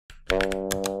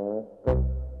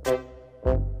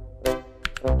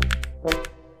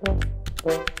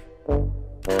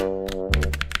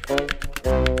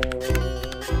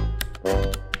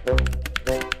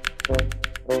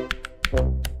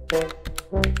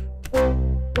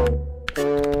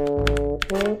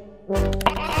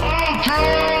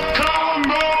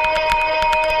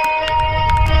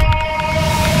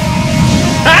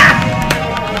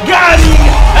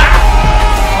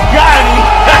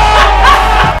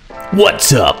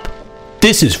What's up?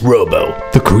 This is Robo,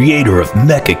 the creator of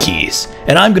MechaKeys,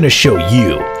 and I'm going to show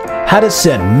you how to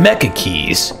send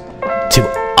MechaKeys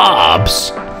to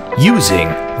OBS using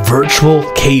virtual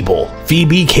cable,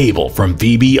 VB cable from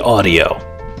VB Audio.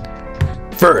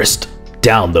 First,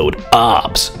 download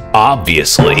OBS,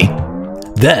 obviously.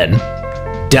 Then,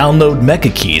 download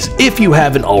MechaKeys if you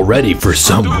haven't already for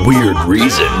some weird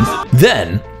reason.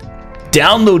 Then,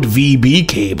 download VB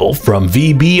cable from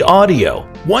VB Audio.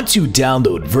 Once you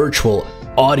download virtual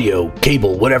audio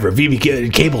cable, whatever,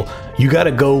 VB cable, you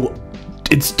gotta go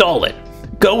install it.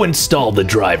 Go install the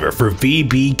driver for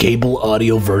VB cable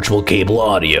audio, virtual cable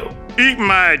audio. Eat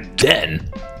my Then,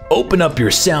 open up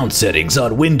your sound settings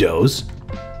on Windows,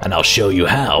 and I'll show you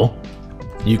how.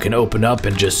 You can open up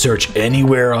and just search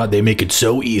anywhere. They make it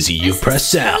so easy. You press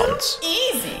sounds.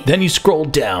 Easy. Then you scroll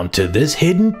down to this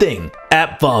hidden thing,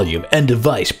 app volume and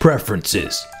device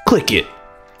preferences. Click it.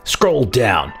 Scroll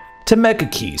down to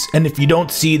MechaKeys, and if you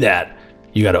don't see that,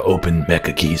 you gotta open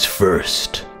MechaKeys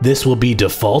first. This will be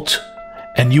default,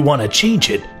 and you wanna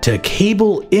change it to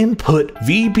cable input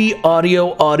VB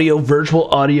audio, audio, virtual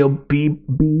audio, beep.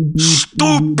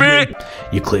 stupid.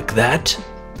 You click that,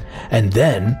 and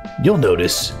then you'll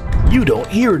notice you don't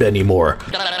hear it anymore.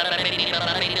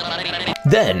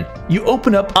 Then you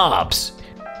open up OBS.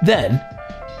 Then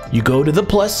you go to the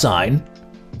plus sign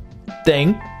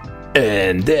thing,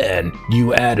 and then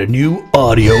you add a new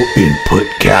audio input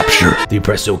capture. You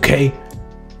press OK.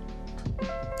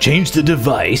 Change the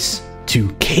device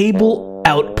to cable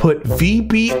output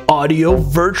VB audio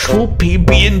virtual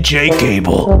PB&J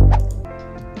cable.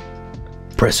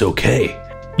 Press OK.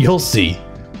 You'll see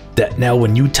that now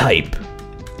when you type,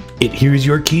 it hears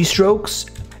your keystrokes,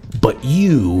 but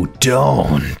you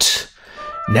don't.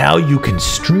 Now you can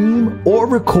stream or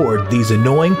record these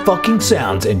annoying fucking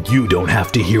sounds and you don't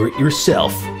have to hear it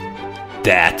yourself.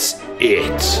 That's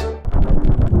it.